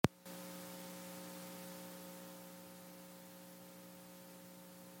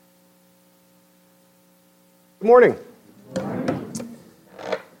Good morning.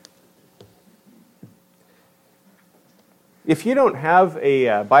 If you don't have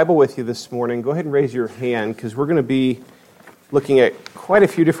a Bible with you this morning, go ahead and raise your hand because we're going to be looking at quite a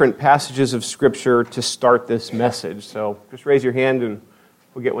few different passages of Scripture to start this message. So just raise your hand and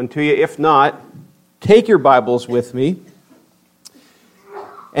we'll get one to you. If not, take your Bibles with me.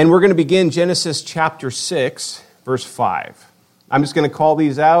 And we're going to begin Genesis chapter 6, verse 5. I'm just going to call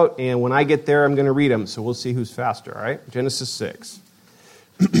these out, and when I get there, I'm going to read them, so we'll see who's faster, all right? Genesis 6.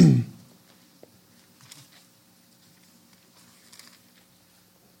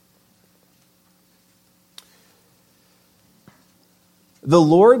 The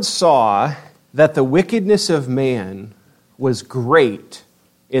Lord saw that the wickedness of man was great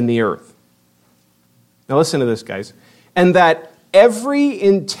in the earth. Now listen to this, guys. And that every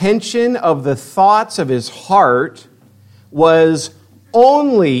intention of the thoughts of his heart was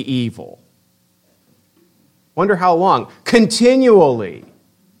only evil. Wonder how long? Continually.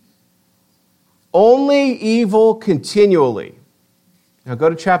 Only evil continually. Now go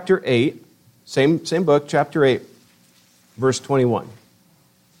to chapter 8, same book, chapter 8, verse 21.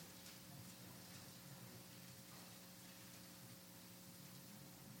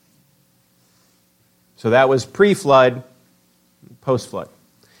 So that was pre-flood, post-flood.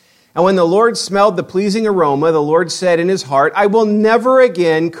 And when the Lord smelled the pleasing aroma, the Lord said in his heart, I will never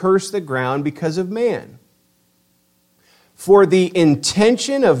again curse the ground because of man. For the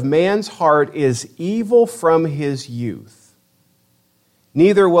intention of man's heart is evil from his youth.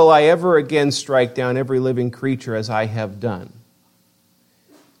 Neither will I ever again strike down every living creature as I have done.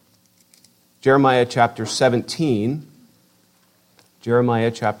 Jeremiah chapter 17.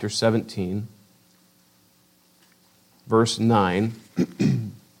 Jeremiah chapter 17, verse 9.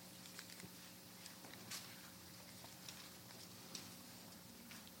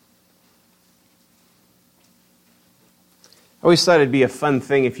 I always thought it'd be a fun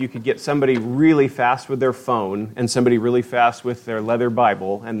thing if you could get somebody really fast with their phone and somebody really fast with their leather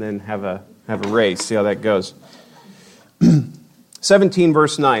Bible and then have a race. See how that goes. 17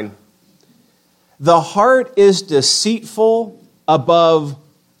 verse 9. The heart is deceitful above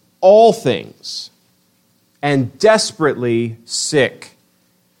all things and desperately sick.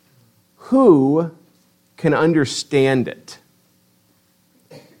 Who can understand it?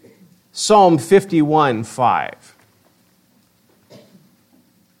 Psalm 51, 5.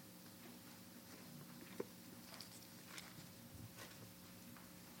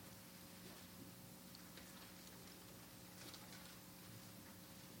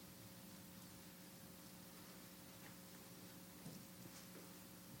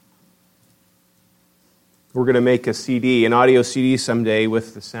 We're going to make a CD, an audio CD someday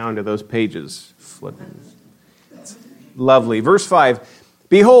with the sound of those pages flipping. It's lovely. Verse 5,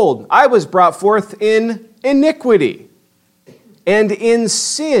 Behold, I was brought forth in iniquity, and in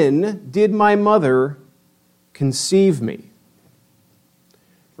sin did my mother conceive me.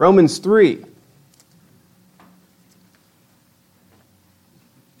 Romans 3.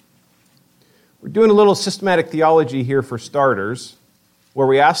 We're doing a little systematic theology here for starters, where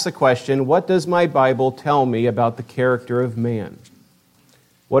we ask the question, what does my Bible tell me about the character of man?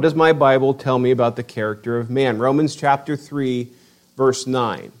 What does my Bible tell me about the character of man? Romans chapter 3, verse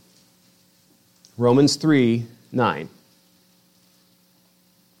 9. Romans 3, 9.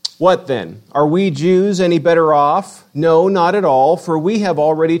 What then? Are we Jews any better off? No, not at all, for we have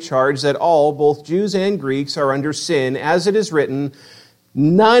already charged that all, both Jews and Greeks, are under sin, as it is written,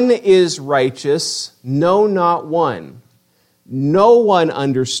 none is righteous, no, not one. No one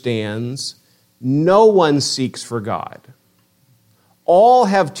understands, no one seeks for God. All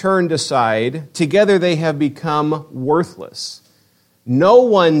have turned aside, together they have become worthless. No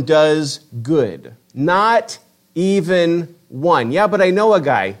one does good, not even one. Yeah, but I know a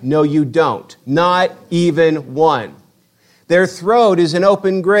guy. No, you don't. Not even one. Their throat is an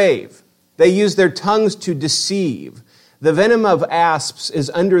open grave. They use their tongues to deceive. The venom of asps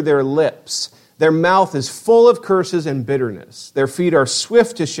is under their lips. Their mouth is full of curses and bitterness. Their feet are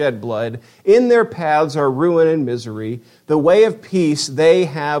swift to shed blood. In their paths are ruin and misery. The way of peace they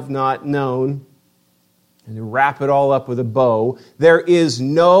have not known. And to wrap it all up with a bow, there is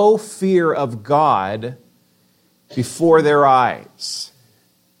no fear of God before their eyes.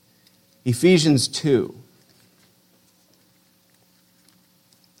 Ephesians 2.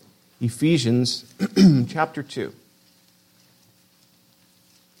 Ephesians chapter 2.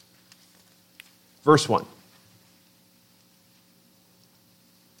 Verse 1.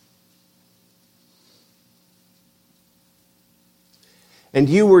 And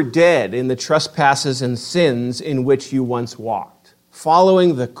you were dead in the trespasses and sins in which you once walked,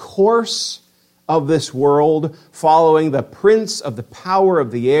 following the course of this world, following the prince of the power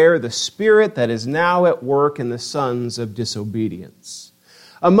of the air, the spirit that is now at work in the sons of disobedience,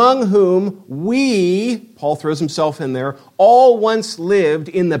 among whom we, Paul throws himself in there, all once lived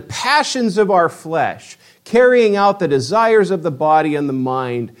in the passions of our flesh, carrying out the desires of the body and the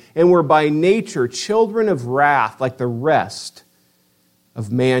mind, and were by nature children of wrath like the rest of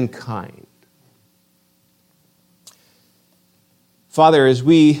mankind. Father, as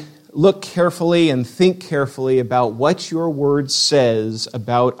we look carefully and think carefully about what your word says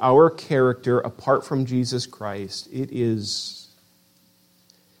about our character apart from Jesus Christ, it is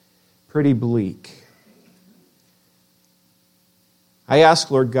pretty bleak. I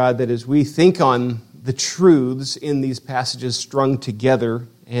ask, Lord God, that as we think on the truths in these passages strung together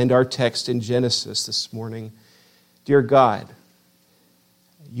and our text in Genesis this morning, dear God,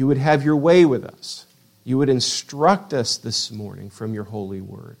 you would have your way with us. You would instruct us this morning from your holy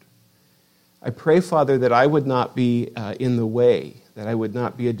word. I pray, Father, that I would not be in the way, that I would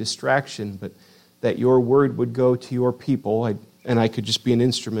not be a distraction, but that your word would go to your people, and I could just be an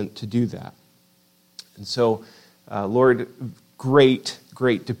instrument to do that. And so, Lord, great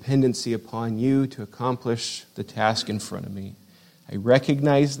dependency upon you to accomplish the task in front of me. I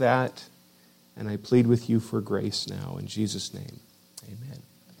recognize that, and I plead with you for grace now. In Jesus' name, amen.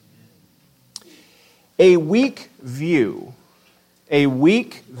 A weak view,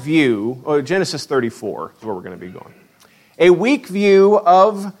 Genesis 34 is where we're going to be going. A weak view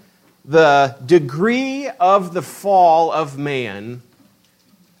of the degree of the fall of man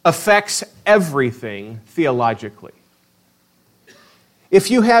affects everything theologically.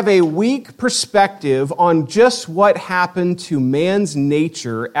 If you have a weak perspective on just what happened to man's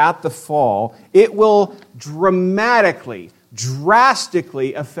nature at the fall, it will drastically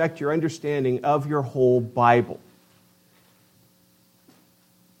affect your understanding of your whole Bible.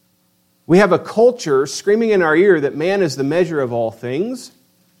 We have a culture screaming in our ear that man is the measure of all things.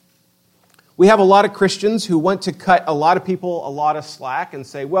 We have a lot of Christians who want to cut a lot of people a lot of slack and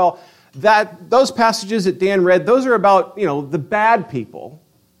say, well, those passages that Dan read, those are about, the bad people,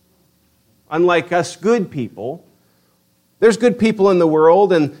 unlike us good people. There's good people in the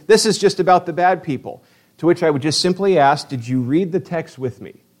world, and this is just about the bad people. To which I would just simply ask, did you read the text with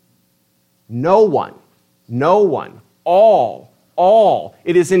me? No one, all.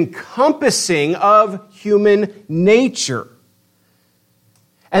 It is encompassing of human nature.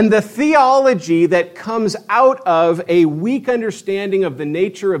 And the theology that comes out of a weak understanding of the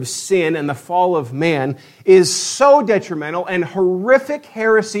nature of sin and the fall of man is so detrimental, and horrific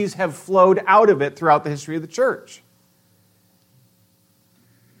heresies have flowed out of it throughout the history of the church.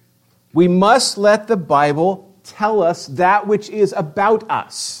 We must let the Bible tell us that which is about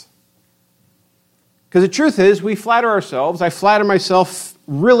us. Because the truth is, we flatter ourselves. I flatter myself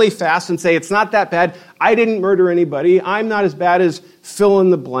really fast and say, it's not that bad. I didn't murder anybody. I'm not as bad as fill in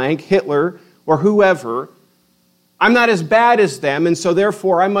the blank, Hitler or whoever. I'm not as bad as them, and so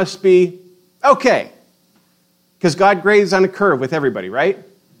therefore I must be okay. Because God grades on a curve with everybody, right?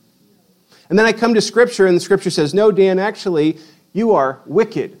 And then I come to Scripture, and the Scripture says, no, Dan, actually, you are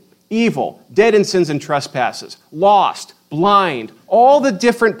wicked, evil, dead in sins and trespasses, lost, blind, all the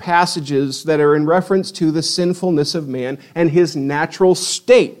different passages that are in reference to the sinfulness of man and his natural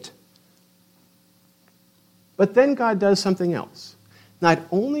state. But then God does something else. Not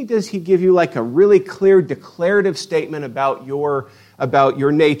only does he give you like a really clear declarative statement about your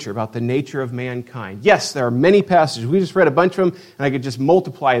nature, about the nature of mankind. Yes, there are many passages. We just read a bunch of them, and I could just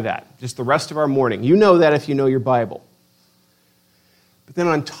multiply that just the rest of our morning. You know that if you know your Bible. But then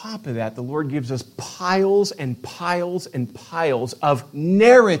on top of that, the Lord gives us piles and piles and piles of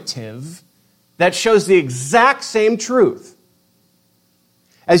narrative that shows the exact same truth.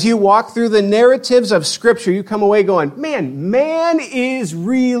 As you walk through the narratives of Scripture, you come away going, man is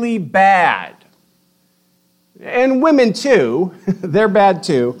really bad. And women too. They're bad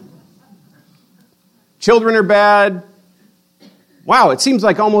too. Children are bad. Wow, it seems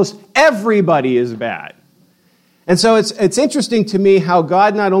like almost everybody is bad. And so it's interesting to me how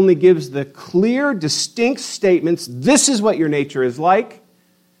God not only gives the clear, distinct statements, this is what your nature is like,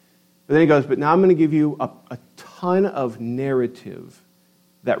 but then he goes, but now I'm going to give you a ton of narrative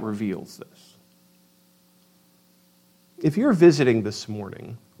that reveals this. If you're visiting this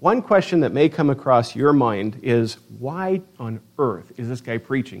morning, one question that may come across your mind is, why on earth is this guy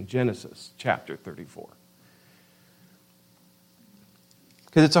preaching Genesis chapter 34?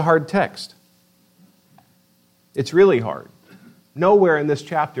 Because it's a hard text. It's really hard. Nowhere in this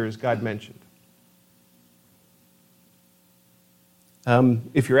chapter is God mentioned.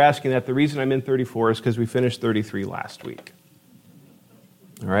 If you're asking that, the reason I'm in 34 is because we finished 33 last week.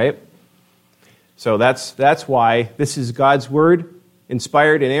 All right? So that's why this is God's word,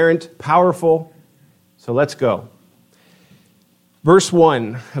 inspired, inerrant, powerful. So let's go. Verse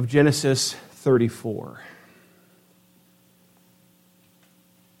 1 of Genesis 34.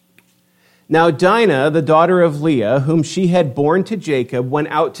 Now Dinah, the daughter of Leah, whom she had borne to Jacob, went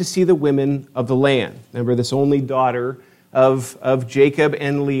out to see the women of the land. Remember, this only daughter of Jacob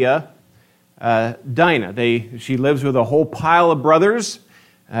and Leah, Dinah. She lives with a whole pile of brothers.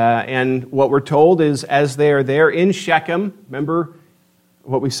 And what we're told is as they are there in Shechem, remember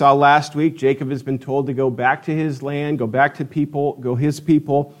what we saw last week, Jacob has been told to go back to his land, go back to his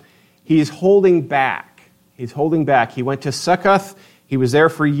people. He's holding back. He's holding back. He went to Succoth. He was there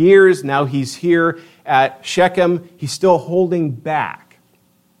for years. Now he's here at Shechem. He's still holding back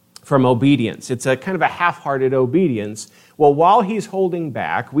from obedience. It's a kind of a half-hearted obedience. Well, while he's holding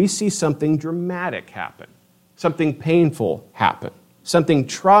back, we see something dramatic happen, something painful happen, something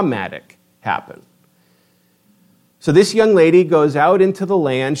traumatic happen. So this young lady goes out into the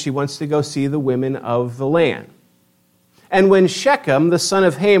land. She wants to go see the women of the land. And when Shechem, the son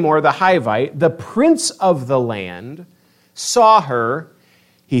of Hamor the Hivite, the prince of the land, saw her,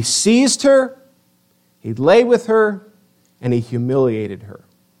 he seized her, he lay with her, and he humiliated her.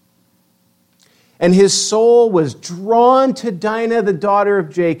 And his soul was drawn to Dinah, the daughter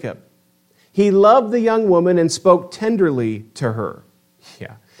of Jacob. He loved the young woman and spoke tenderly to her.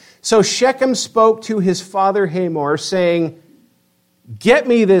 Yeah. So Shechem spoke to his father Hamor, saying, "Get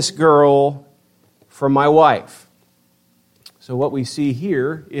me this girl for my wife." So what we see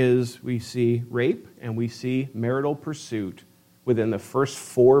here is we see rape and we see marital pursuit within the first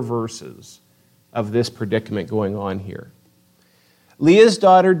 4 verses of this predicament going on here. Leah's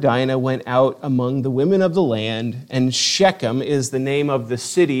daughter Dinah went out among the women of the land, and Shechem is the name of the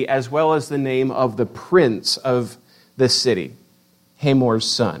city as well as the name of the prince of the city, Hamor's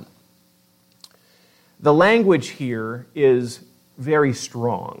son. The language here is very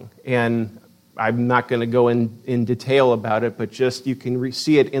strong, and I'm not going to go in detail about it, but just you can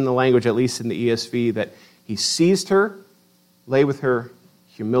see it in the language, at least in the ESV, that he seized her, lay with her,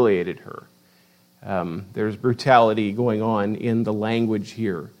 humiliated her. There's brutality going on in the language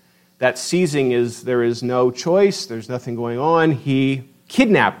here. That seizing is, there is no choice, there's nothing going on. He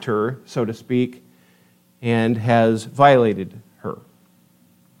kidnapped her, so to speak, and has violated her.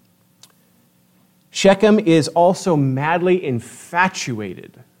 Shechem is also madly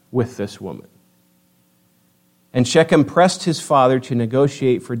infatuated with this woman. And Shechem pressed his father to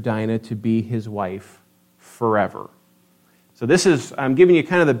negotiate for Dinah to be his wife forever. So I'm giving you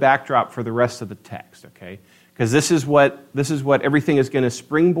kind of the backdrop for the rest of the text, okay? Because this is what everything is going to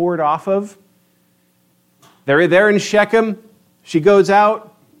springboard off of. They're there in Shechem. She goes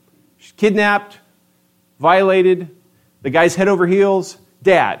out. She's kidnapped, violated. The guy's head over heels.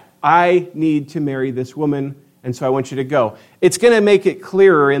 Dad, I need to marry this woman, and so I want you to go. It's going to make it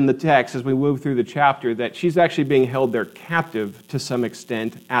clearer in the text as we move through the chapter that she's actually being held there captive to some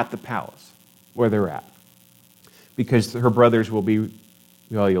extent at the palace where they're at. Because her brothers will be,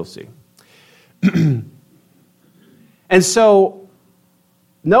 well, you'll see. And so,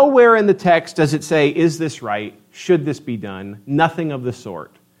 nowhere in the text does it say, is this right? Should this be done? Nothing of the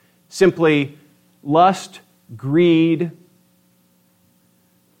sort. Simply lust, greed.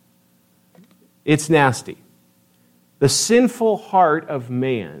 It's nasty. The sinful heart of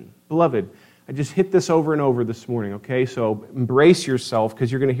man. Beloved, I just hit this over and over this morning, okay? So embrace yourself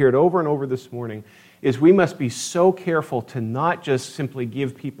because you're going to hear it over and over this morning. Is we must be so careful to not just simply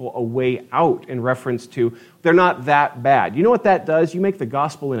give people a way out in reference to they're not that bad. You know what that does? You make the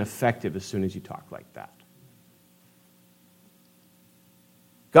gospel ineffective as soon as you talk like that.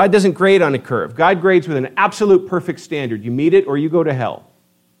 God doesn't grade on a curve. God grades with an absolute perfect standard. You meet it or you go to hell.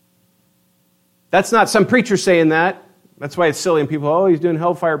 That's not some preacher saying that. That's why it's silly and people, oh, he's doing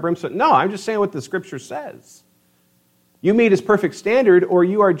hellfire, brimstone. No, I'm just saying what the Scripture says. You meet his perfect standard or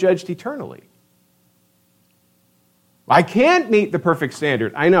you are judged eternally. I can't meet the perfect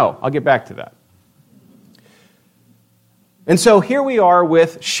standard. I know. I'll get back to that. And so here we are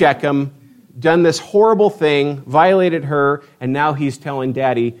with Shechem, done this horrible thing, violated her, and now he's telling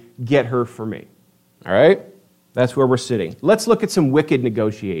Daddy, get her for me. All right? That's where we're sitting. Let's look at some wicked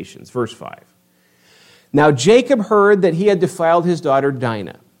negotiations. Verse 5. Now Jacob heard that he had defiled his daughter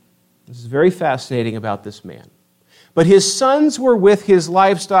Dinah. This is very fascinating about this man. But his sons were with his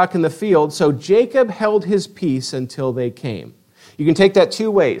livestock in the field, so Jacob held his peace until they came. You can take that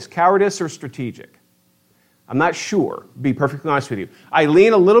 2 ways, cowardice or strategic. I'm not sure, to be perfectly honest with you. I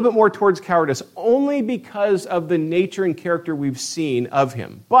lean a little bit more towards cowardice only because of the nature and character we've seen of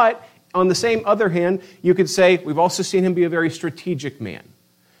him. But on the same other hand, you could say we've also seen him be a very strategic man.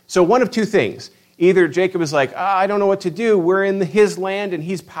 So one of 2 things. either Jacob is like, I don't know what to do. We're in his land and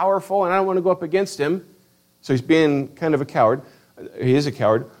he's powerful and I don't want to go up against him. So he's being kind of a coward. He is a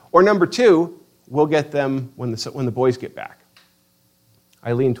coward. Or number two, we'll get them when the boys get back.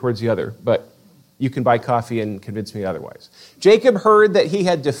 I lean towards the other, but you can buy coffee and convince me otherwise. Jacob heard that he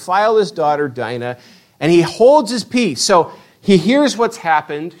had defiled his daughter Dinah, and he holds his peace. So he hears what's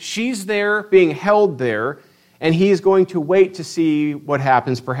happened. She's there, being held there, and he is going to wait to see what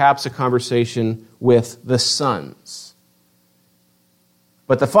happens, perhaps a conversation with the sons.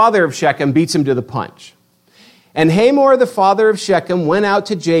 But the father of Shechem beats him to the punch. And Hamor, the father of Shechem, went out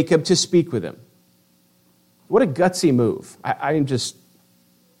to Jacob to speak with him. What a gutsy move. I'm just...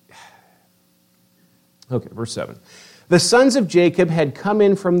 Okay, verse 7. The sons of Jacob had come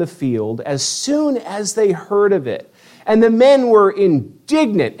in from the field as soon as they heard of it. And the men were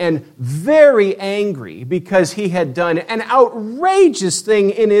indignant and very angry because he had done an outrageous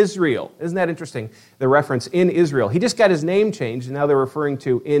thing in Israel. Isn't that interesting? The reference in Israel. He just got his name changed, and now they're referring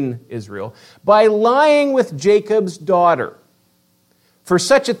to in Israel. By lying with Jacob's daughter. For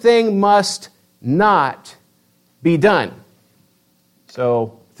such a thing must not be done.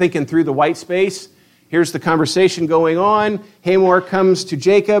 So, thinking through the white space, here's the conversation going on. Hamor comes to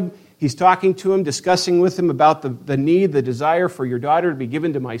Jacob. He's talking to him, discussing with him about the need, the desire for your daughter to be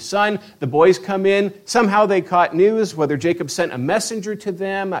given to my son. The boys come in. Somehow they caught news, whether Jacob sent a messenger to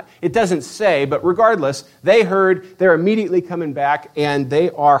them. It doesn't say, but regardless, they heard. They're immediately coming back, and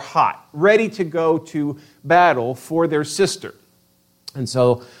they are hot, ready to go to battle for their sister. And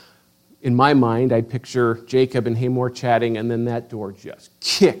so, in my mind, I picture Jacob and Hamor chatting, and then that door just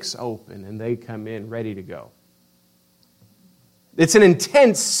kicks open, and they come in ready to go. It's an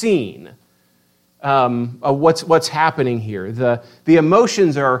intense scene of what's happening here. The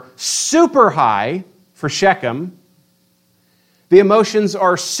emotions are super high for Shechem. The emotions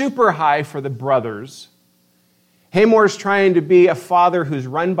are super high for the brothers. Hamor's trying to be a father who's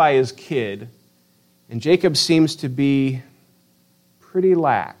run by his kid, and Jacob seems to be pretty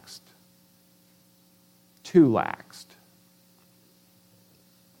laxed. Too laxed.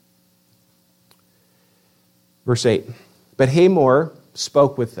 Verse 8. But Hamor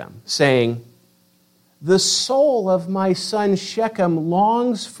spoke with them, saying, the soul of my son Shechem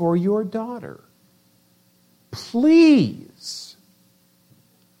longs for your daughter. Please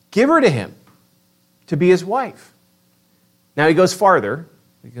give her to him to be his wife. Now he goes farther.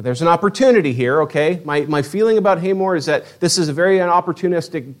 There's an opportunity here, okay? My feeling about Hamor is that this is a very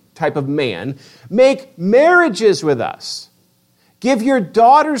opportunistic type of man. Make marriages with us. Give your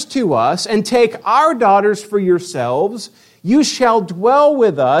daughters to us and take our daughters for yourselves. You shall dwell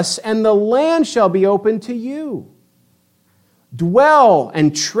with us, and the land shall be open to you. Dwell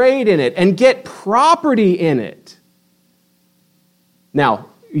and trade in it and get property in it. Now,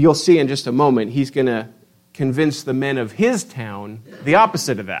 you'll see in just a moment, he's going to convince the men of his town the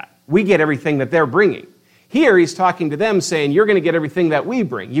opposite of that. We get everything that they're bringing. Here, he's talking to them saying, you're going to get everything that we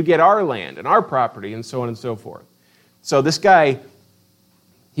bring. You get our land and our property and so on and so forth. So this guy,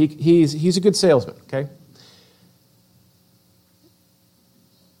 he's a good salesman, okay?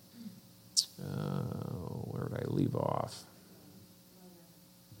 Where did I leave off?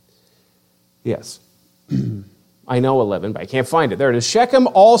 Yes. I know 11, but I can't find it. There it is. Shechem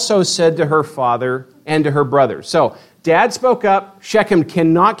also said to her father and to her brothers. So, dad spoke up. Shechem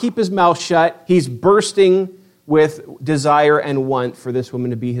cannot keep his mouth shut. He's bursting with desire and want for this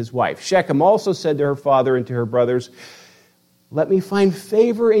woman to be his wife. Shechem also said to her father and to her brothers, let me find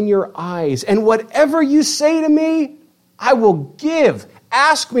favor in your eyes, and whatever you say to me, I will give.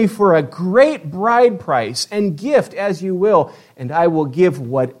 Ask me for a great bride price and gift as you will, and I will give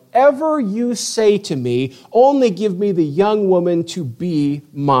whatever you say to me. Only give me the young woman to be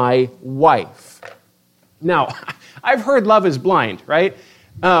my wife. Now, I've heard love is blind, right?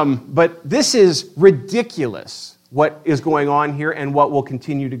 But this is ridiculous, what is going on here and what will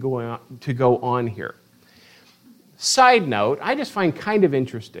continue to go on here. Side note, I just find kind of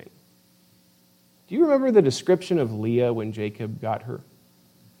interesting. Do you remember the description of Leah when Jacob got her?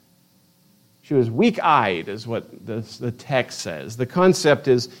 She was weak-eyed, is what the text says. The concept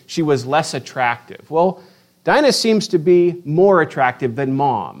is she was less attractive. Well, Dinah seems to be more attractive than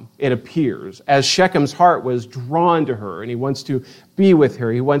Mom, it appears, as Shechem's heart was drawn to her, and he wants to be with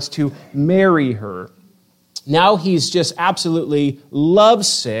her. He wants to marry her. Now he's just absolutely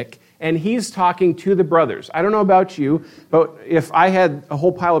lovesick, and he's talking to the brothers. I don't know about you, but if I had a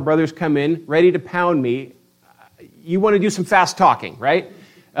whole pile of brothers come in, ready to pound me, you want to do some fast talking, right?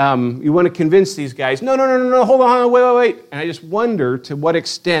 You want to convince these guys, no, hold on, wait. And I just wonder to what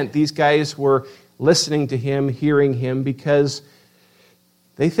extent these guys were listening to him, hearing him, because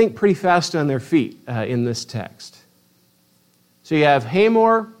they think pretty fast on their feet in this text. So you have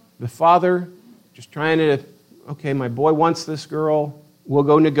Hamor, the father, just trying to, okay, my boy wants this girl, we'll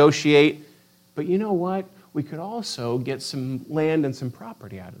go negotiate. But you know what? We could also get some land and some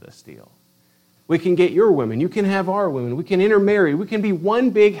property out of this deal. We can get your women, you can have our women, we can intermarry, we can be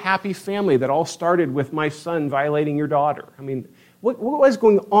one big happy family that all started with my son violating your daughter. I mean, what was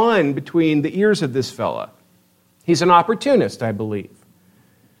going on between the ears of this fella? He's an opportunist, I believe.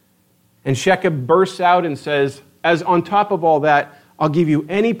 And Shechem bursts out and says, as on top of all that, I'll give you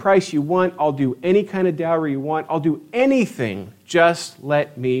any price you want, I'll do any kind of dowry you want, I'll do anything, just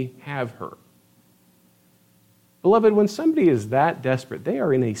let me have her. Beloved, when somebody is that desperate, they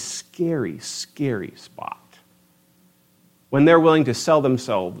are in a scary, scary spot. When they're willing to sell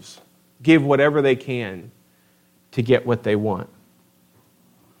themselves, give whatever they can to get what they want.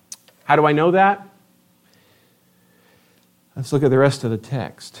 How do I know that? Let's look at the rest of the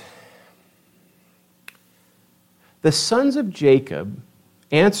text. The sons of Jacob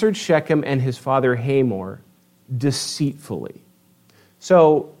answered Shechem and his father Hamor deceitfully.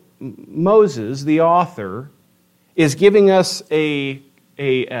 So Moses, the author, is giving us a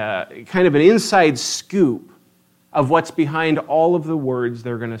kind of an inside scoop of what's behind all of the words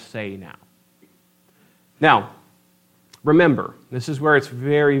they're going to say now. Now, remember, this is where it's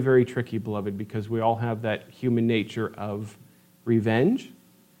very, very tricky, beloved, because we all have that human nature of revenge.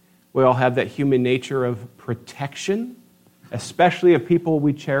 We all have that human nature of protection, especially of people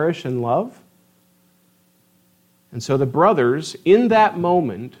we cherish and love. And so the brothers, in that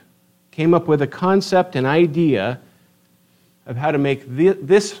moment, came up with a concept, an idea of how to make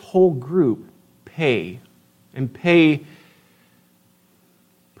this whole group pay, and pay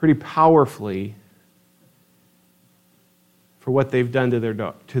pretty powerfully for what they've done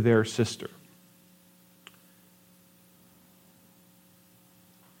to their sister.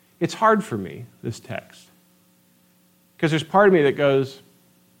 It's hard for me, this text, because there's part of me that goes,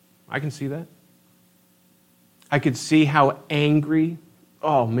 I can see that. I could see how angry,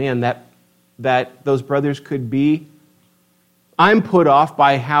 oh man, that those brothers could be. I'm put off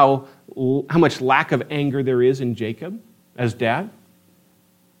by how much lack of anger there is in Jacob as dad.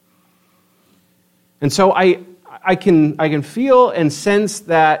 And so I can feel and sense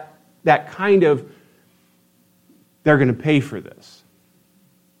that kind of, they're going to pay for this.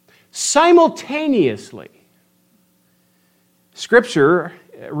 Simultaneously, Scripture,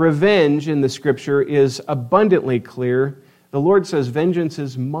 revenge in the Scripture is abundantly clear. The Lord says, vengeance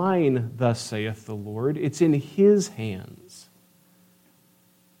is mine, thus saith the Lord. It's in His hands.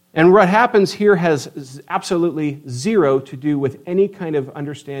 And what happens here has absolutely zero to do with any kind of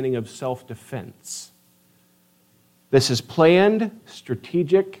understanding of self-defense. This is planned,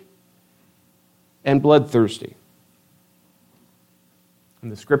 strategic, and bloodthirsty.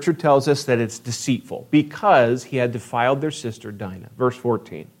 And the Scripture tells us that it's deceitful because he had defiled their sister Dinah. Verse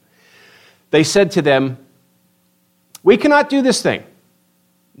 14. They said to them, we cannot do this thing,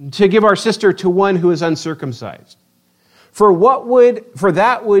 to give our sister to one who is uncircumcised. For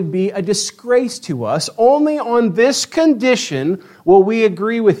that would be a disgrace to us. Only on this condition will we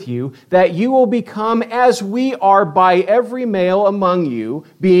agree with you, that you will become as we are by every male among you,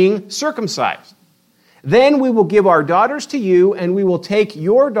 being circumcised. Then we will give our daughters to you, and we will take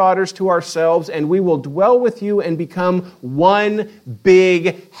your daughters to ourselves, and we will dwell with you and become one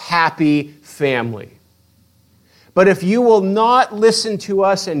big, happy family. But if you will not listen to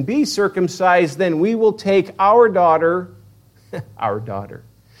us and be circumcised, then we will take our daughter,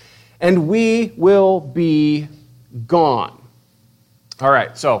 and we will be gone. All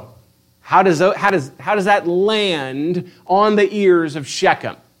right, so how does that land on the ears of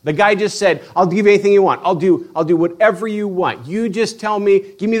Shechem? The guy just said, I'll give you anything you want. I'll do whatever you want. You just tell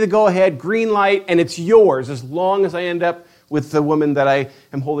me, give me the go-ahead, green light, and it's yours as long as I end up with the woman that I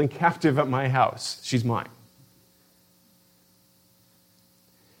am holding captive at my house. She's mine.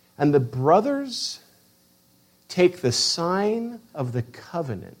 And the brothers take the sign of the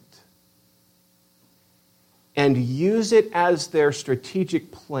covenant and use it as their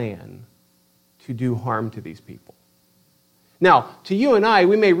strategic plan to do harm to these people. Now, to you and I,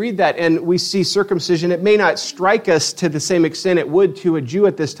 we may read that and we see circumcision. It may not strike us to the same extent it would to a Jew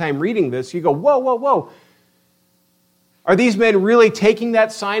at this time reading this. You go, whoa, whoa, whoa. Are these men really taking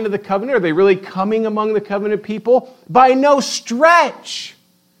that sign of the covenant? Are they really coming among the covenant people? By no stretch.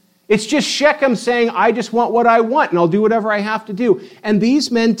 It's just Shechem saying, I just want what I want and I'll do whatever I have to do. And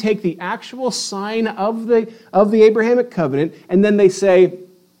these men take the actual sign of the Abrahamic covenant and then they say,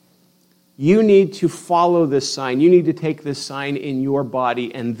 you need to follow this sign. You need to take this sign in your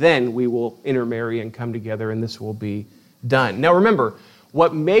body, and then we will intermarry and come together, and this will be done. Now remember,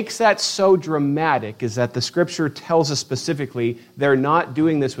 What makes that so dramatic is that the Scripture tells us specifically they're not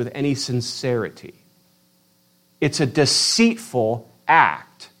doing this with any sincerity. It's a deceitful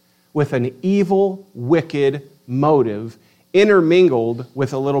act with an evil, wicked motive intermingled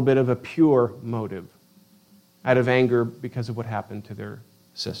with a little bit of a pure motive out of anger because of what happened to their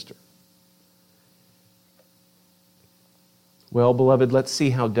sister. Well, beloved, let's see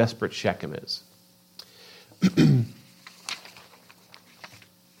how desperate Shechem is.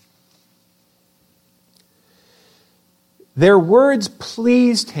 Their words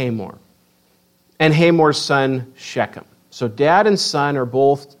pleased Hamor and Hamor's son Shechem. So dad and son are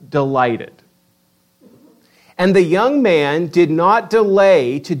both delighted. And the young man did not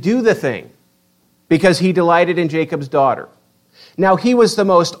delay to do the thing because he delighted in Jacob's daughter. Now he was the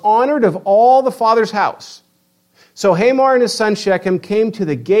most honored of all the father's house. So Hamor and his son Shechem came to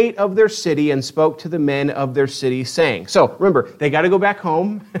the gate of their city and spoke to the men of their city, saying, so remember, they got to go back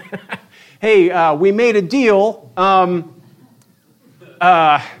home. Hey, we made a deal. And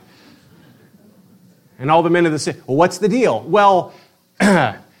all the men of the city, well, what's the deal? Well,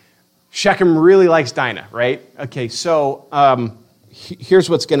 Shechem really likes Dinah, right? Okay, so here's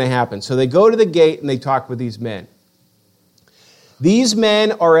what's going to happen. So they go to the gate and they talk with these men. These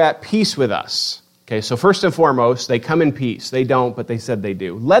men are at peace with us. Okay, so first and foremost, they come in peace. They don't, but they said they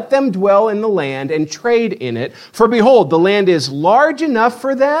do. Let them dwell in the land and trade in it, for behold, the land is large enough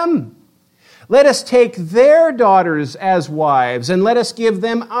for them. Let us take their daughters as wives, and let us give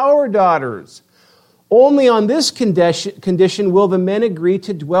them our daughters. Only on this condition will the men agree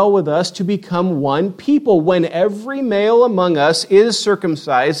to dwell with us to become one people, when every male among us is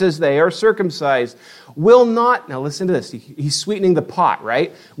circumcised as they are circumcised. Will not, now listen to this, he's sweetening the pot,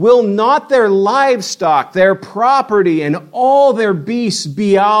 right? Will not their livestock, their property, and all their beasts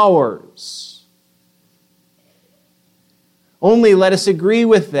be ours? Only let us agree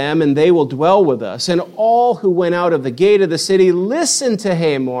with them, and they will dwell with us. And all who went out of the gate of the city listened to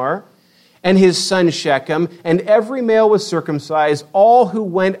Hamor and his son Shechem, and every male was circumcised, all who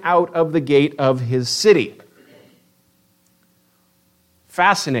went out of the gate of his city.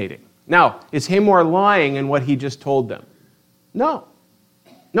 Fascinating. Now, is Hamor lying in what he just told them? No.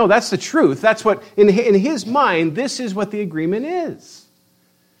 No, that's the truth. That's what, in his mind, this is what the agreement is.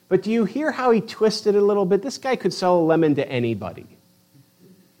 But do you hear how he twisted it a little bit? This guy could sell a lemon to anybody.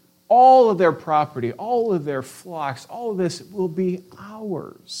 All of their property, all of their flocks, all of this will be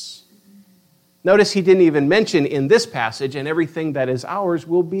ours. Notice he didn't even mention in this passage, and everything that is ours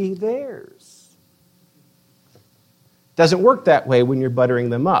will be theirs. Doesn't work that way when you're buttering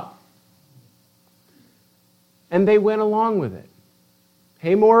them up. And they went along with it.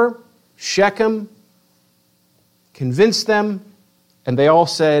 Hamor, Shechem, convinced them, and they all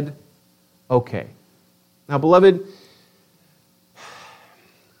said, okay. Now, beloved,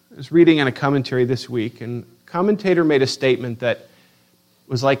 I was reading in a commentary this week, and a commentator made a statement that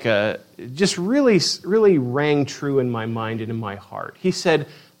was like just really, really rang true in my mind and in my heart. He said,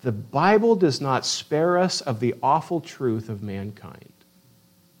 the Bible does not spare us of the awful truth of mankind.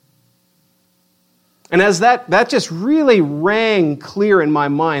 And as that just really rang clear in my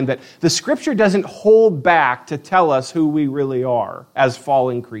mind, that the Scripture doesn't hold back to tell us who we really are as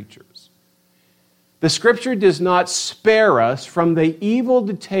fallen creatures. The Scripture does not spare us from the evil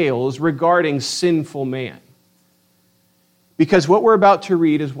details regarding sinful man. Because what we're about to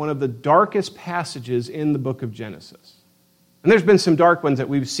read is one of the darkest passages in the book of Genesis. And there's been some dark ones that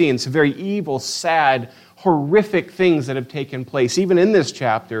we've seen, some very evil, sad, horrific things that have taken place, even in this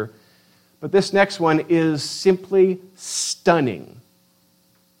chapter. But this next one is simply stunning.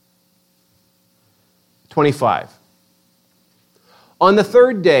 25. On the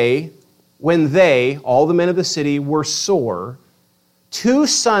third day, when they, all the men of the city, were sore, two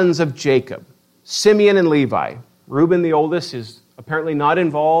sons of Jacob, Simeon and Levi, Reuben, the oldest, is apparently not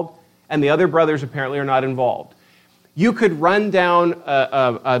involved, and the other brothers apparently are not involved. You could run down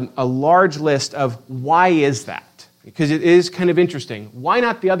a large list of why is that? Because it is kind of interesting. Why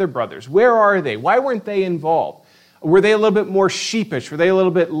not the other brothers? Where are they? Why weren't they involved? Were they a little bit more sheepish? Were they a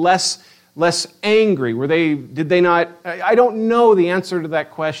little bit less angry? Did they not? I don't know the answer to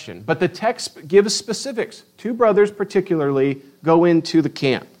that question. But the text gives specifics. Two brothers particularly go into the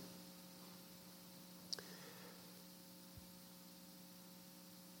camp.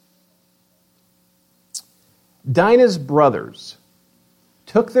 Dinah's brothers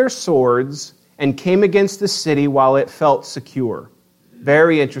took their swords and came against the city while it felt secure.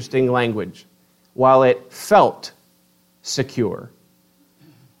 Very interesting language. While it felt secure.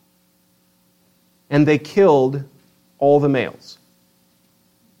 And they killed all the males.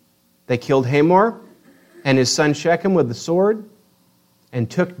 They killed Hamor and his son Shechem with the sword, and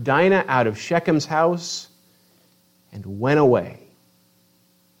took Dinah out of Shechem's house and went away.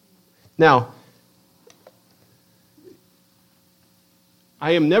 Now,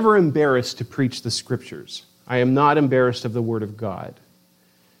 I am never embarrassed to preach the Scriptures. I am not embarrassed of the Word of God.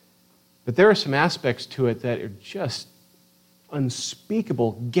 But there are some aspects to it that are just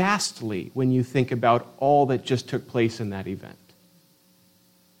unspeakable, ghastly, when you think about all that just took place in that event.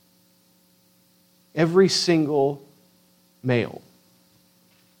 Every single male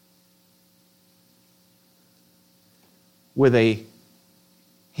with a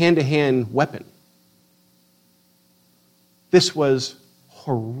hand-to-hand weapon. This was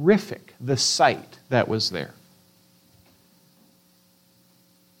horrific, the sight that was there.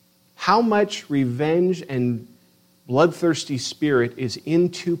 How much revenge and bloodthirsty spirit is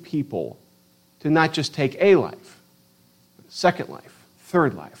into people to not just take a life, but second life,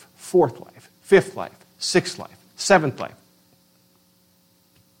 third life, fourth life, fifth life, sixth life, seventh life.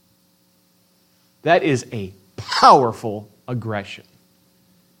 That is a powerful aggression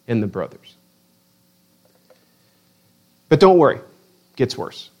in the brothers. But don't worry, it gets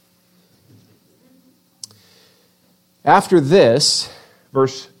worse. After this,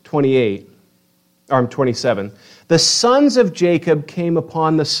 verse 27, the sons of Jacob came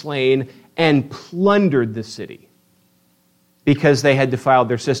upon the slain and plundered the city because they had defiled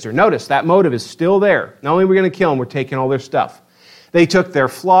their sister. Notice, that motive is still there. Not only are we going to kill them, we're taking all their stuff. They took their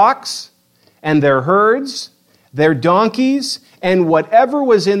flocks and their herds, their donkeys, and whatever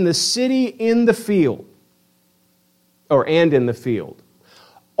was in the city in the field, and in the field.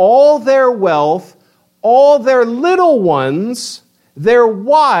 All their wealth, all their little ones, their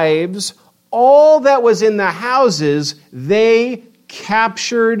wives, all that was in the houses, they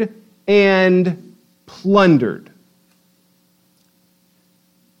captured and plundered.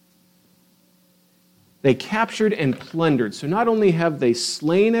 They captured and plundered. So not only have they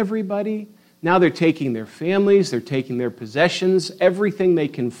slain everybody, now they're taking their families, they're taking their possessions, everything they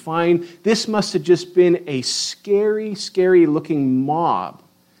can find. This must have just been a scary, scary looking mob.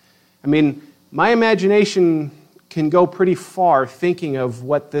 I mean, my imagination can go pretty far thinking of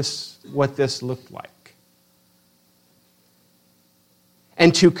what this looked like.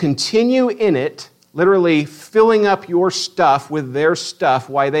 And to continue in it, literally filling up your stuff with their stuff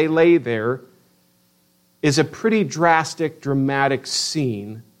while they lay there, is a pretty drastic, dramatic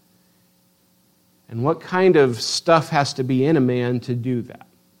scene. And what kind of stuff has to be in a man to do that?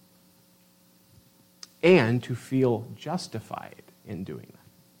 And to feel justified in doing that.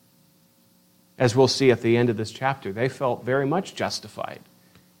 As we'll see at the end of this chapter, they felt very much justified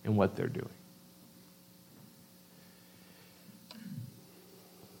in what they're doing.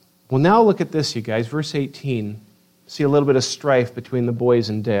 Well, now look at this, you guys. Verse 18. See a little bit of strife between the boys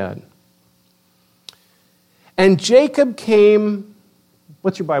and dad. And Jacob came,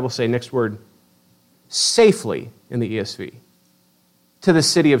 what's your Bible say? Next word. Safely in the ESV. To the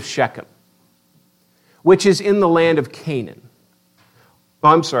city of Shechem, which is in the land of Canaan. Oh,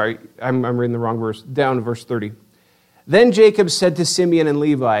 I'm sorry, I'm reading the wrong verse. Down to verse 30. Then Jacob said to Simeon and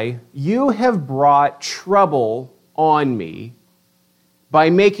Levi, "You have brought trouble on me by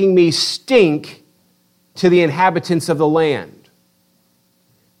making me stink to the inhabitants of the land,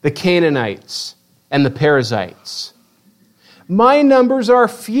 the Canaanites and the Perizzites. My numbers are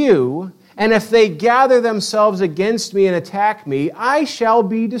few, and if they gather themselves against me and attack me, I shall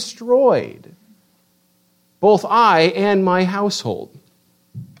be destroyed, both I and my household."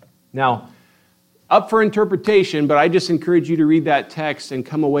 Now, up for interpretation, but I just encourage you to read that text and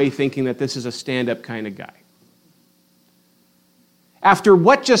come away thinking that this is a stand-up kind of guy. After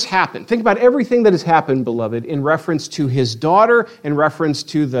what just happened, think about everything that has happened, beloved, in reference to his daughter, in reference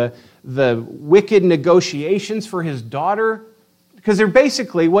to the wicked negotiations for his daughter. Because they're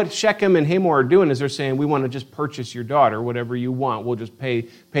basically, what Shechem and Hamor are doing is they're saying, we want to just purchase your daughter, whatever you want. We'll just pay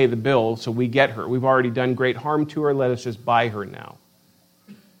the bill so we get her. We've already done great harm to her. Let us just buy her now.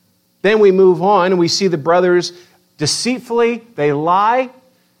 Then we move on and we see the brothers deceitfully, they lie,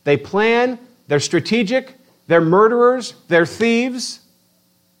 they plan, they're strategic, they're murderers, they're thieves.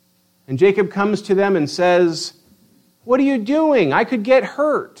 And Jacob comes to them and says, "What are you doing? I could get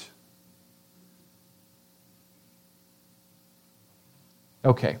hurt."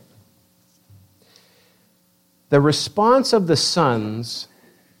 Okay. The response of the sons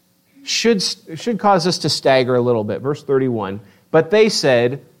should cause us to stagger a little bit. Verse 31. But they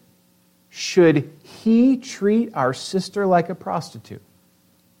said, "Should he treat our sister like a prostitute?"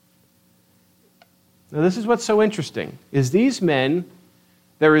 Now this is what's so interesting, is these men,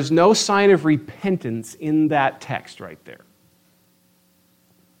 there is no sign of repentance in that text right there.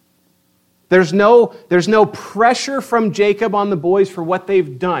 There's no pressure from Jacob on the boys for what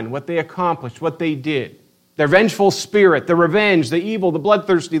they've done, what they accomplished, what they did. Their vengeful spirit, the revenge, the evil, the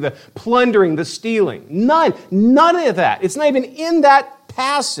bloodthirsty, the plundering, the stealing. None of that. It's not even in that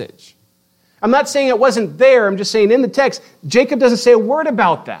passage. I'm not saying it wasn't there. I'm just saying in the text, Jacob doesn't say a word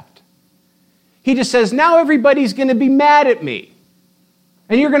about that. He just says, now everybody's going to be mad at me.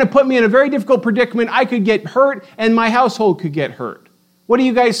 And you're going to put me in a very difficult predicament. I could get hurt and my household could get hurt. What are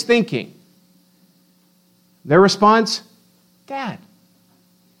you guys thinking? Their response, Dad,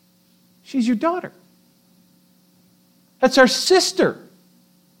 she's your daughter. That's our sister.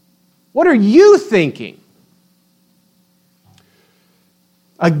 What are you thinking?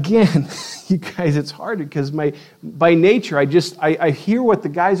 Again, you guys, it's hard because by nature, I hear what the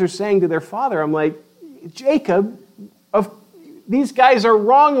guys are saying to their father. I'm like, Jacob, these guys are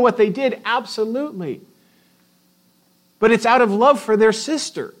wrong in what they did, absolutely. But it's out of love for their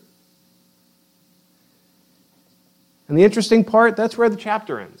sister. And the interesting part, that's where the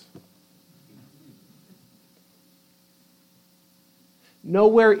chapter ends.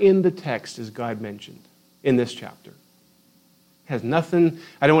 Nowhere in the text is God mentioned in this chapter. Has nothing,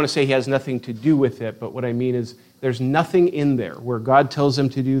 I don't want to say he has nothing to do with it, but what I mean is there's nothing in there where God tells him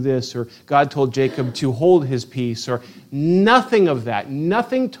to do this, or God told Jacob to hold his peace, or nothing of that.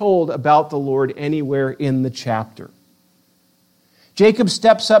 Nothing told about the Lord anywhere in the chapter. Jacob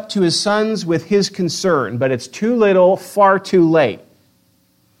steps up to his sons with his concern, but it's too little, far too late.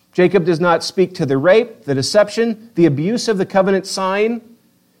 Jacob does not speak to the rape, the deception, the abuse of the covenant sign,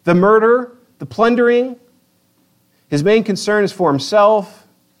 the murder, the plundering. His main concern is for himself.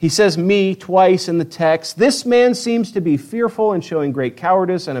 He says me twice in the text. This man seems to be fearful and showing great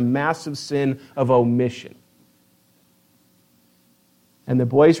cowardice and a massive sin of omission. And the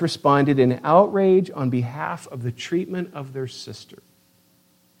boys responded in outrage on behalf of the treatment of their sister.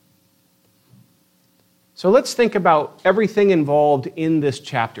 So let's think about everything involved in this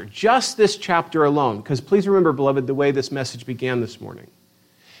chapter, just this chapter alone, because please remember, beloved, the way this message began this morning.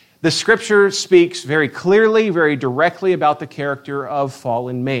 The Scripture speaks very clearly, very directly about the character of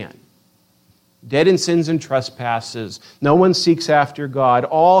fallen man. Dead in sins and trespasses. No one seeks after God.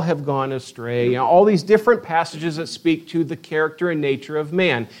 All have gone astray. All these different passages that speak to the character and nature of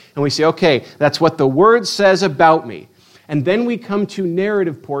man. And we say, okay, that's what the Word says about me. And then we come to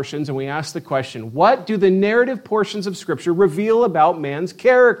narrative portions and we ask the question, what do the narrative portions of Scripture reveal about man's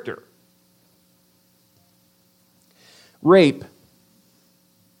character? Rape,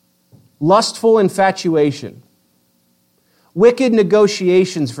 lustful infatuation, wicked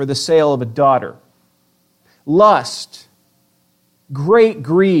negotiations for the sale of a daughter, lust, great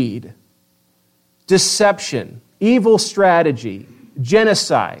greed, deception, evil strategy,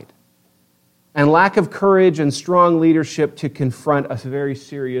 genocide, and lack of courage and strong leadership to confront a very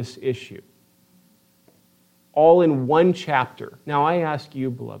serious issue. All in one chapter. Now I ask you,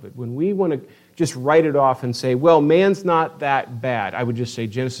 beloved, when we want to just write it off and say, well, man's not that bad, I would just say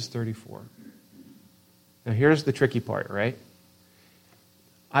Genesis 34. Now here's the tricky part, right?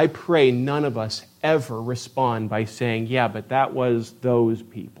 I pray none of us ever respond by saying, yeah, but that was those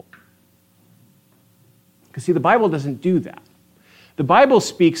people. Because see, the Bible doesn't do that. The Bible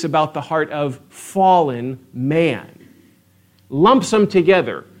speaks about the heart of fallen man. Lumps them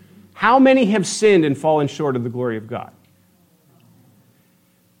together. How many have sinned and fallen short of the glory of God?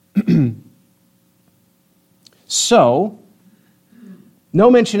 So,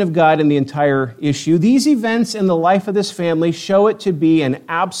 no mention of God in the entire issue. These events in the life of this family show it to be an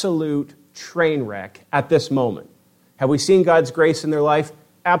absolute train wreck at this moment. Have we seen God's grace in their life?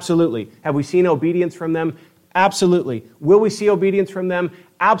 Absolutely. Have we seen obedience from them? Absolutely. Will we see obedience from them?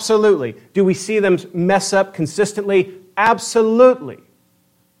 Absolutely. Do we see them mess up consistently? Absolutely.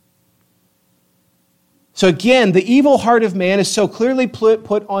 So again, the evil heart of man is so clearly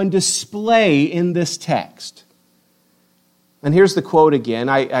put on display in this text. And here's the quote again.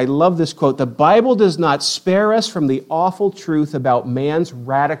 I love this quote. The Bible does not spare us from the awful truth about man's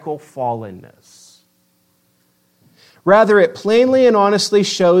radical fallenness. Rather, it plainly and honestly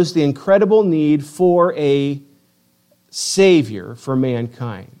shows the incredible need for a Savior for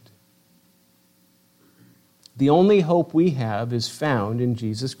mankind. The only hope we have is found in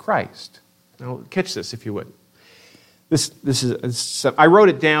Jesus Christ. Now, catch this, if you would. This is I wrote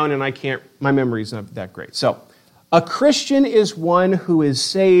it down, and my memory's not that great. So, a Christian is one who is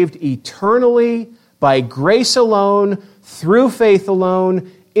saved eternally by grace alone, through faith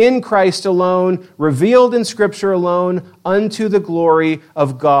alone, in Christ alone, revealed in Scripture alone, unto the glory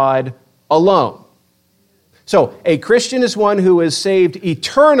of God alone. So, a Christian is one who is saved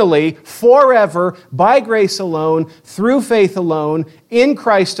eternally, forever, by grace alone, through faith alone, in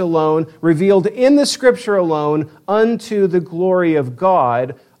Christ alone, revealed in the Scripture alone, unto the glory of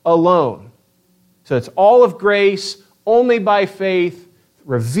God alone. So it's all of grace, only by faith,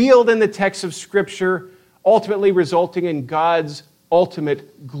 revealed in the text of Scripture, ultimately resulting in God's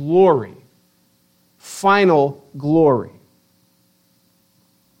ultimate glory, final glory.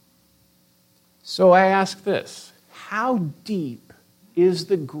 So I ask this, how deep is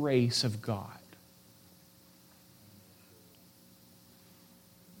the grace of God?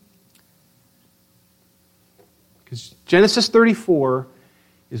 Because Genesis 34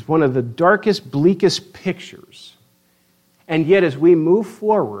 is one of the darkest, bleakest pictures. And yet as we move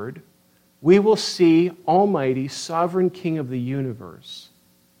forward, we will see Almighty, Sovereign King of the universe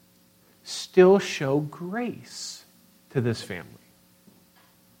still show grace to this family.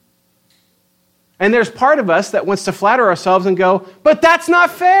 And there's part of us that wants to flatter ourselves and go, but that's not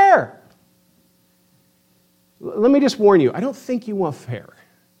fair. Let me just warn you, I don't think you want fair.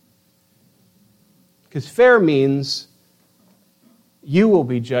 Because fair means you will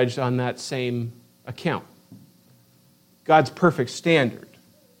be judged on that same account. God's perfect standard.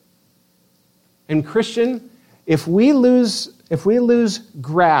 And Christian, if we lose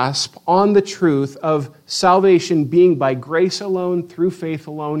grasp on the truth of salvation being by grace alone, through faith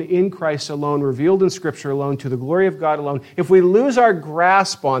alone, in Christ alone, revealed in Scripture alone, to the glory of God alone, if we lose our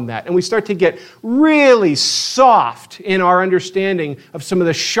grasp on that and we start to get really soft in our understanding of some of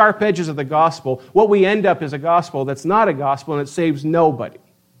the sharp edges of the gospel, what we end up is a gospel that's not a gospel and it saves nobody.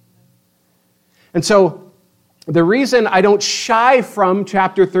 And so, the reason I don't shy from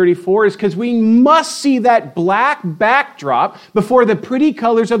chapter 34 is because we must see that black backdrop before the pretty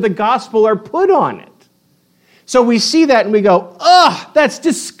colors of the gospel are put on it. So we see that and we go, ugh, that's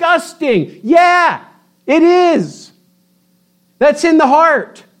disgusting. Yeah, it is. That's in the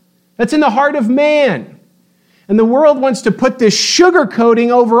heart. That's in the heart of man. And the world wants to put this sugar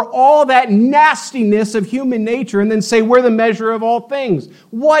coating over all that nastiness of human nature and then say we're the measure of all things.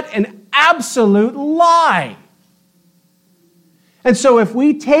 What an absolute lie. And so if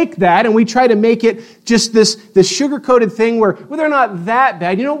we take that and we try to make it just this sugar-coated thing where, well, they're not that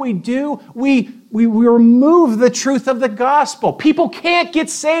bad, you know what we do? We remove the truth of the gospel. People can't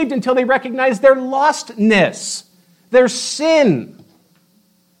get saved until they recognize their lostness, their sin.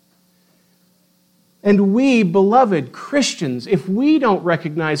 And we, beloved Christians, if we don't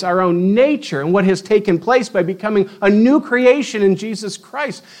recognize our own nature and what has taken place by becoming a new creation in Jesus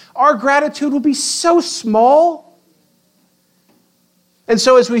Christ, our gratitude will be so small. And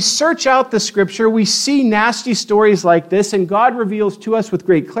so as we search out the Scripture, we see nasty stories like this, and God reveals to us with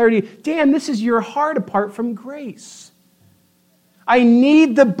great clarity, Dan, this is your heart apart from grace. I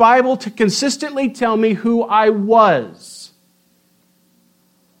need the Bible to consistently tell me who I was.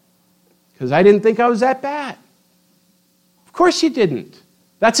 Because I didn't think I was that bad. Of course you didn't.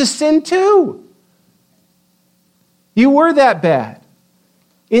 That's a sin too. You were that bad.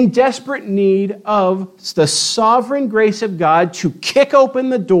 In desperate need of the sovereign grace of God to kick open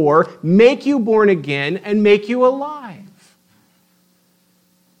the door, make you born again, and make you alive.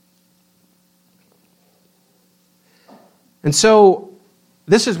 And so,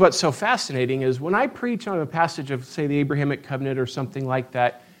 this is what's so fascinating, is when I preach on a passage of, say, the Abrahamic covenant or something like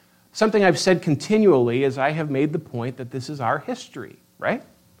that, something I've said continually is I have made the point that this is our history, right?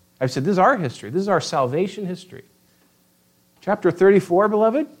 I've said this is our history. This is our salvation history. Chapter 34,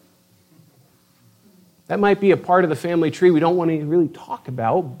 beloved, that might be a part of the family tree we don't want to really talk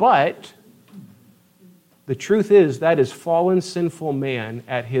about, but the truth is that is fallen, sinful man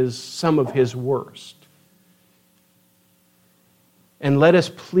at some of his worst. And let us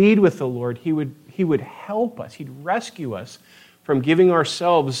plead with the Lord. He would help us. He'd rescue us from giving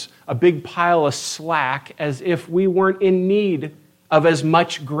ourselves a big pile of slack as if we weren't in need of as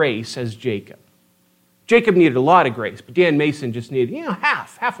much grace as Jacob. Jacob needed a lot of grace, but Dan Mason just needed,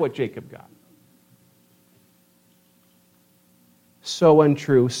 half what Jacob got. So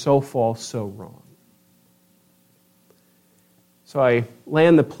untrue, so false, so wrong. So I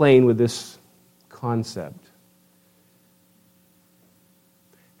land the plane with this concept.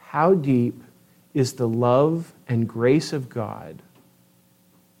 How deep is the love and grace of God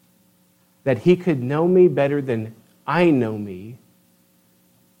that He could know me better than I know me,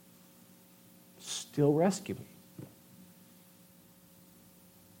 still rescue me?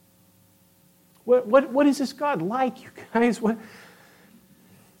 What is this God like, you guys?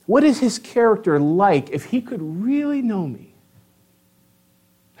 What is His character like if He could really know me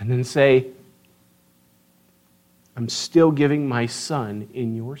and then say, I'm still giving my Son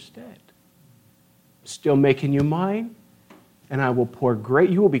in your stead? still making you mine, and I will pour grace.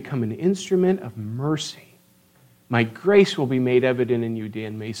 You will become an instrument of mercy. My grace will be made evident in you,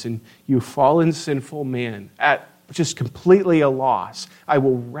 Dan Mason, you fallen, sinful man, at just completely a loss. I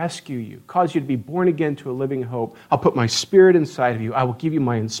will rescue you, cause you to be born again to a living hope. I'll put my Spirit inside of you. I will give you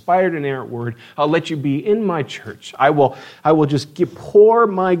my inspired and inerrant word. I'll let you be in my church. I will just pour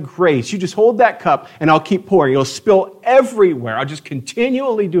my grace. You just hold that cup, and I'll keep pouring. It'll spill everywhere. I'll just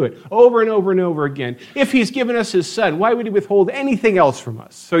continually do it over and over and over again. If he's given us his Son, why would he withhold anything else from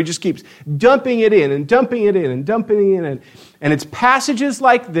us? So he just keeps dumping it in and dumping it in and dumping it in. And it's passages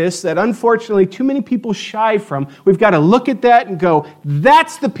like this that unfortunately too many people shy from. We've got to look at that and go,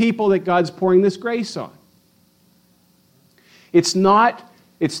 that's the people that God's pouring this grace on. It's not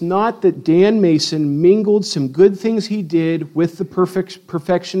that Dan Mason mingled some good things he did with the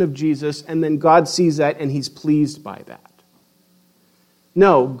perfection of Jesus, and then God sees that and he's pleased by that.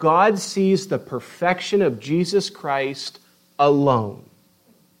 No, God sees the perfection of Jesus Christ alone.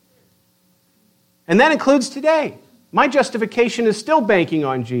 And that includes today. My justification is still banking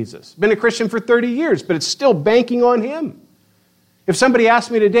on Jesus. Been a Christian for 30 years, but it's still banking on him. If somebody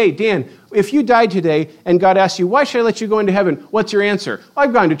asked me today, Dan, if you died today and God asked you, why should I let you go into heaven? What's your answer?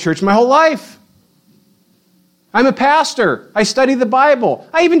 I've gone to church my whole life. I'm a pastor. I study the Bible.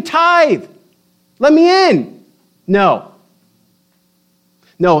 I even tithe. Let me in. No.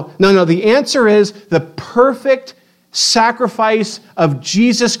 The answer is the perfect sacrifice of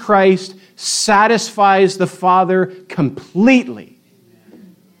Jesus Christ satisfies the Father completely.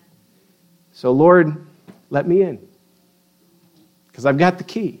 So, Lord, let me in. Because I've got the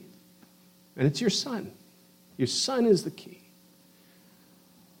key. And it's your Son. Your Son is the key.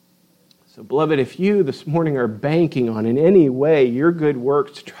 So, beloved, if you this morning are banking on in any way your good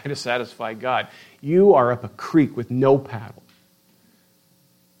works to try to satisfy God, you are up a creek with no paddle.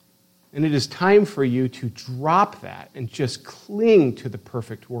 And it is time for you to drop that and just cling to the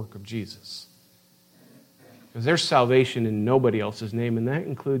perfect work of Jesus. Because there's salvation in nobody else's name, and that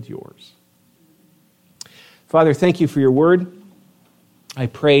includes yours. Father, thank you for your word. I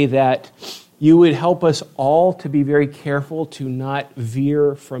pray that you would help us all to be very careful to not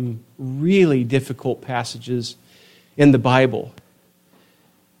veer from really difficult passages in the Bible.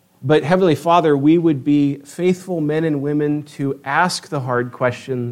 But Heavenly Father, we would be faithful men and women to ask the hard questions